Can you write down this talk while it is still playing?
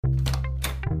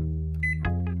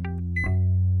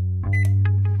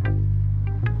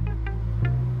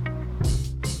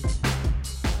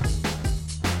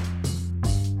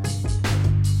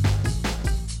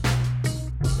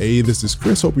Hey, this is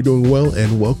Chris. Hope you're doing well,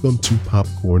 and welcome to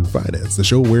Popcorn Finance, the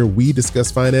show where we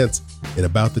discuss finance in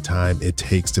about the time it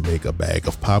takes to make a bag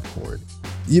of popcorn.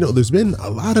 You know, there's been a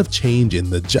lot of change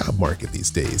in the job market these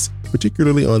days,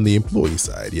 particularly on the employee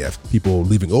side. You have people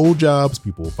leaving old jobs,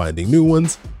 people finding new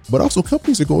ones, but also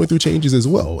companies are going through changes as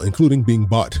well, including being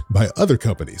bought by other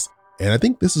companies. And I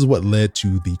think this is what led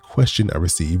to the question I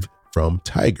received from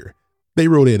Tiger. They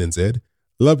wrote in and said,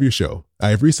 "Love your show. I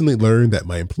have recently learned that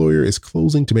my employer is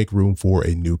closing to make room for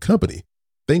a new company.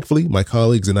 Thankfully, my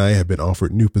colleagues and I have been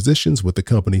offered new positions with the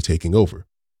company taking over.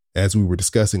 As we were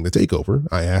discussing the takeover,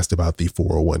 I asked about the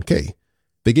 401k.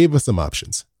 They gave us some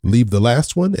options: leave the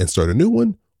last one and start a new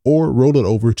one, or roll it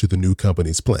over to the new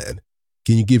company's plan.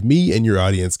 Can you give me and your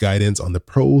audience guidance on the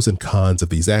pros and cons of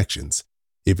these actions?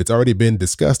 If it's already been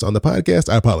discussed on the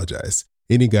podcast, I apologize.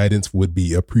 Any guidance would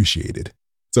be appreciated."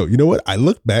 So you know what? I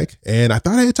looked back and I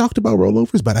thought I had talked about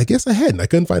rollovers, but I guess I hadn't. I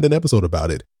couldn't find an episode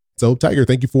about it. So Tiger,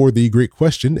 thank you for the great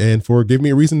question and for giving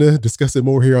me a reason to discuss it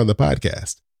more here on the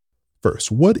podcast.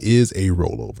 First, what is a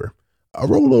rollover? A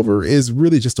rollover is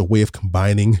really just a way of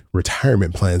combining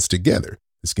retirement plans together.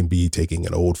 This can be taking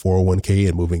an old 401k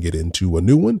and moving it into a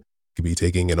new one. It could be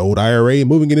taking an old IRA and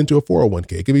moving it into a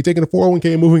 401k. It could be taking a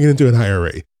 401k and moving it into an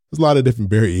IRA. There's a lot of different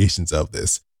variations of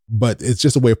this, but it's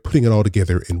just a way of putting it all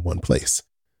together in one place.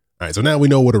 All right, so now we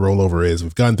know what a rollover is.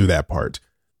 We've gone through that part.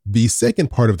 The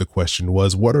second part of the question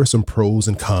was, what are some pros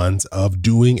and cons of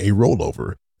doing a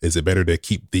rollover? Is it better to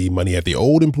keep the money at the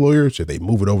old employer? Should they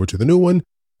move it over to the new one?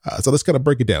 So let's kind of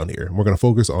break it down here. We're going to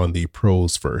focus on the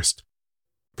pros first.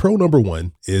 Pro number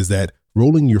one is that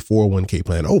rolling your 401k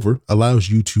plan over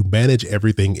allows you to manage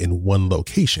everything in one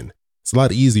location. It's a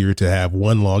lot easier to have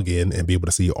one login and be able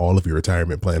to see all of your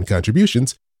retirement plan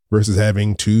contributions versus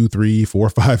having 2, 3, 4,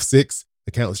 5, 6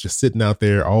 accounts just sitting out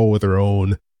there, all with their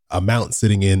own amount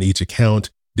sitting in each account,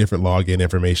 different login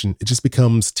information. It just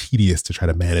becomes tedious to try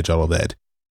to manage all of that.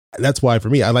 That's why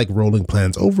for me, I like rolling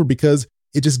plans over because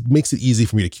it just makes it easy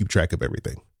for me to keep track of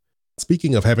everything.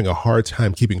 Speaking of having a hard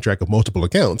time keeping track of multiple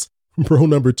accounts, pro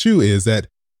number two is that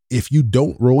if you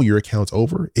don't roll your accounts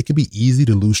over, it can be easy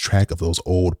to lose track of those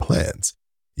old plans.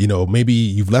 You know, maybe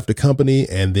you've left a company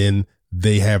and then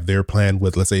they have their plan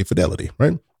with, let's say, Fidelity,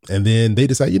 right? And then they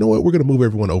decide, you know what, we're going to move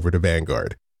everyone over to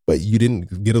Vanguard. But you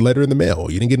didn't get a letter in the mail.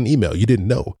 You didn't get an email. You didn't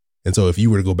know. And so if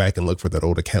you were to go back and look for that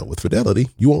old account with Fidelity,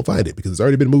 you won't find it because it's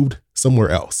already been moved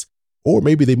somewhere else. Or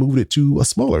maybe they moved it to a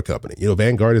smaller company. You know,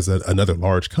 Vanguard is another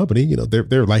large company. You know,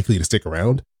 they're likely to stick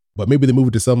around. But maybe they moved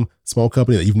it to some small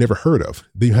company that you've never heard of.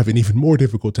 Then you have an even more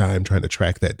difficult time trying to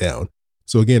track that down.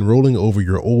 So again, rolling over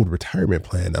your old retirement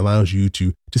plan allows you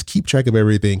to just keep track of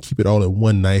everything, keep it all in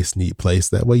one nice, neat place.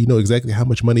 That way you know exactly how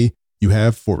much money you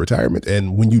have for retirement.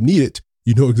 And when you need it,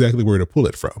 you know exactly where to pull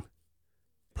it from.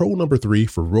 Pro number three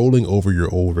for rolling over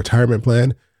your old retirement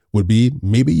plan would be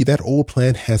maybe that old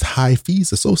plan has high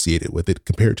fees associated with it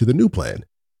compared to the new plan.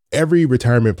 Every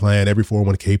retirement plan, every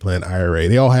 401k plan, IRA,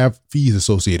 they all have fees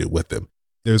associated with them.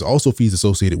 There's also fees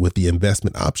associated with the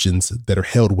investment options that are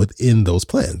held within those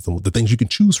plans, the things you can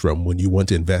choose from when you want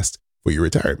to invest for your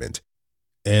retirement.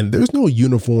 And there's no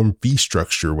uniform fee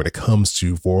structure when it comes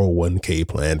to 401k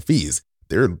plan fees.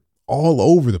 They're all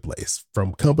over the place.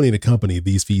 From company to company,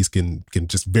 these fees can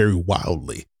just vary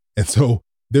wildly. And so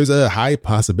there's a high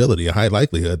possibility, a high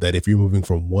likelihood that if you're moving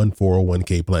from one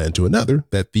 401k plan to another,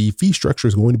 that the fee structure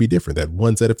is going to be different, that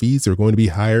one set of fees are going to be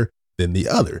higher than the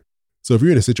other. So if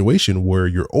you're in a situation where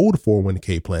your old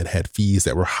 401k plan had fees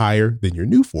that were higher than your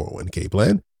new 401k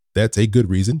plan, that's a good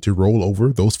reason to roll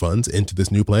over those funds into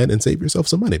this new plan and save yourself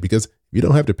some money, because you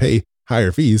don't have to pay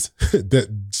higher fees.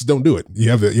 Just don't do it. You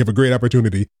have a great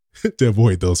opportunity to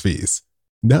avoid those fees.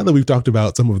 Now that we've talked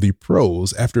about some of the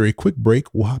pros, after a quick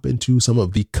break, we'll hop into some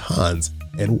of the cons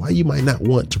and why you might not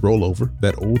want to roll over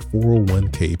that old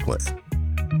 401k plan.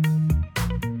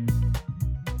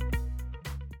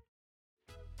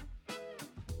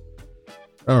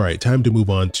 All right, time to move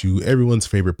on to everyone's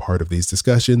favorite part of these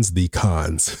discussions, the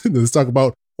cons. Let's talk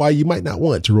about why you might not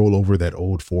want to roll over that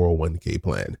old 401k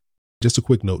plan. Just a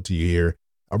quick note to you here.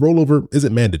 A rollover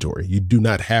isn't mandatory. You do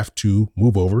not have to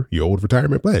move over your old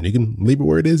retirement plan. You can leave it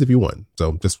where it is if you want.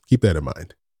 So just keep that in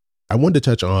mind. I wanted to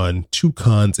touch on two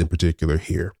cons in particular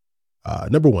here.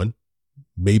 Number one,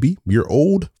 maybe your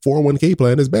old 401k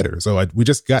plan is better. So we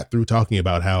just got through talking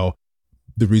about how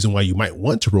the reason why you might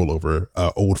want to roll over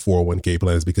old 401k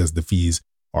plan is because the fees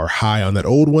are high on that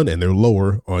old one and they're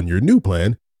lower on your new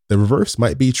plan. The reverse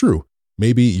might be true.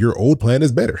 Maybe your old plan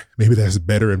is better. Maybe there's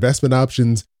better investment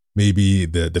options. Maybe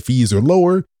the fees are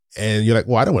lower and you're like,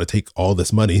 well, I don't want to take all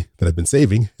this money that I've been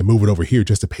saving and move it over here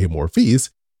just to pay more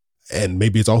fees. And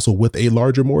maybe it's also with a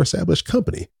larger, more established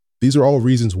company. These are all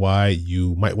reasons why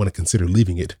you might want to consider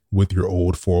leaving it with your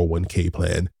old 401k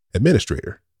plan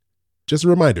administrator. Just a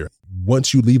reminder,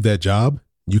 once you leave that job,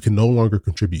 you can no longer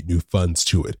contribute new funds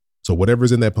to it. So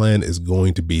whatever's in that plan is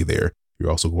going to be there. You're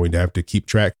also going to have to keep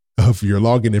track of your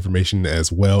login information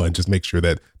as well and just make sure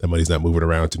that the money's not moving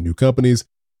around to new companies.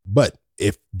 But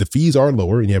if the fees are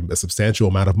lower and you have a substantial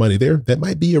amount of money there, that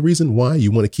might be a reason why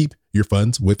you want to keep your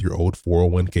funds with your old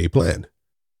 401k plan.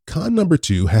 Con number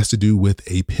 2 has to do with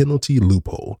a penalty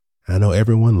loophole. I know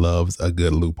everyone loves a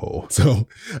good loophole. So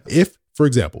if, for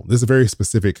example, this is a very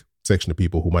specific section of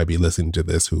people who might be listening to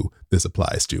this who this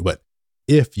applies to, but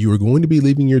if you are going to be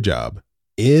leaving your job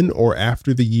in or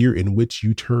after the year in which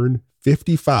you turn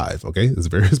 55, okay, it's a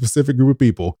very specific group of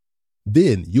people,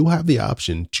 then you'll have the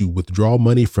option to withdraw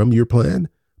money from your plan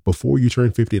before you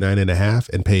turn 59 and a half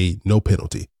and pay no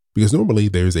penalty. Because normally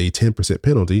there's a 10%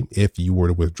 penalty if you were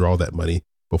to withdraw that money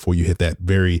before you hit that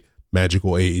very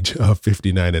magical age of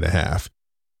 59 and a half.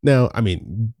 Now, I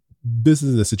mean, this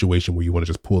is a situation where you want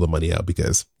to just pull the money out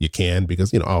because you can,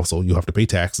 because, also you have to pay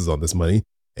taxes on this money.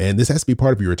 And this has to be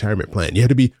part of your retirement plan. You have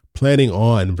to be planning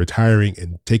on retiring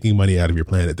and taking money out of your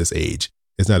plan at this age.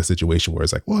 It's not a situation where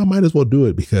it's like, well, I might as well do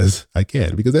it because I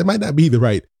can, because that might not be the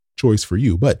right choice for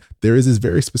you. But there is this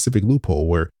very specific loophole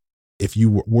where if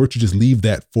you were to just leave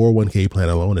that 401k plan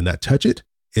alone and not touch it,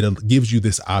 it gives you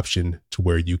this option to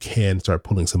where you can start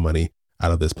pulling some money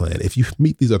out of this plan if you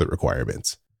meet these other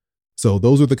requirements. So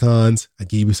those are the cons. I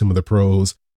gave you some of the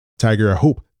pros. Tiger, I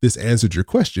hope this answered your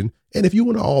question. And if you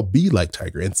want to all be like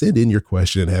Tiger and send in your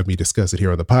question and have me discuss it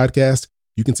here on the podcast,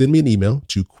 you can send me an email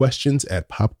to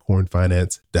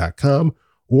questions@popcornfinance.com,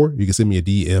 or you can send me a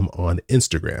DM on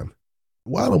Instagram.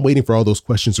 While I'm waiting for all those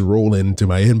questions to roll into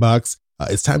my inbox,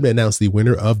 it's time to announce the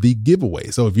winner of the giveaway.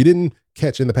 So if you didn't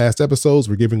catch in the past episodes,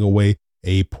 we're giving away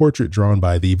a portrait drawn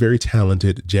by the very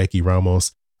talented Jackie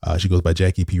Ramos. She goes by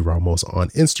Jackie P. Ramos on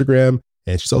Instagram,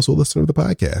 and she's also a listener of the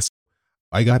podcast.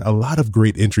 I got a lot of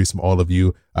great entries from all of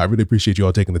you. I really appreciate you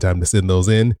all taking the time to send those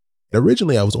in. And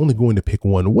originally, I was only going to pick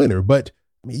one winner, but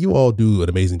you all do an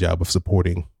amazing job of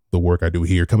supporting the work I do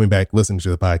here, coming back, listening to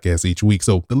the podcast each week.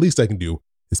 So the least I can do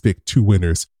is pick 2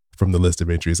 winners from the list of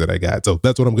entries that I got. So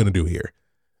that's what I'm going to do here.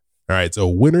 All right. So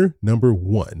winner number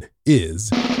 1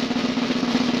 is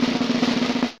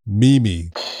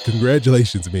Mimi.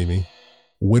 Congratulations, Mimi.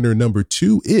 Winner number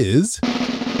 2 is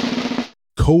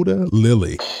Coda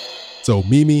Lily. So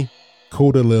Mimi,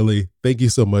 Coda Lily, thank you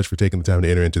so much for taking the time to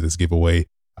enter into this giveaway.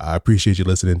 I appreciate you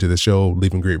listening to the show,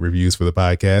 leaving great reviews for the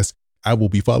podcast. I will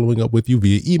be following up with you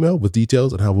via email with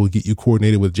details on how we'll get you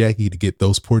coordinated with Jackie to get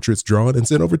those portraits drawn and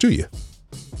sent over to you.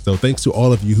 So thanks to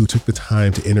all of you who took the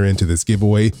time to enter into this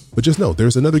giveaway. But just know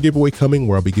there's another giveaway coming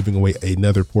where I'll be giving away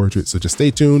another portrait. So just stay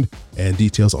tuned, and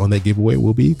details on that giveaway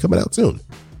will be coming out soon.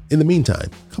 In the meantime,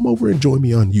 come over and join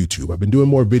me on YouTube. I've been doing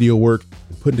more video work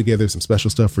and putting together some special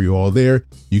stuff for you all there.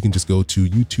 You can just go to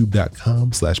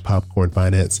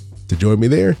youtube.com/popcornfinance to join me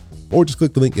there, or just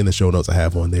click the link in the show notes I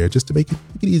have on there just to make it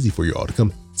easy for you all to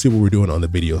come see what we're doing on the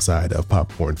video side of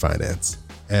Popcorn Finance.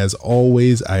 As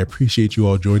always, I appreciate you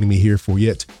all joining me here for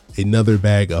yet another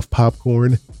bag of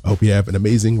popcorn. I hope you have an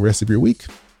amazing rest of your week,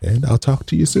 and I'll talk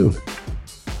to you soon.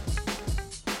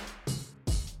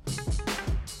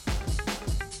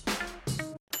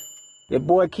 Yeah,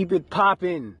 boy, keep it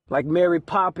poppin' like Mary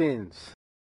Poppins.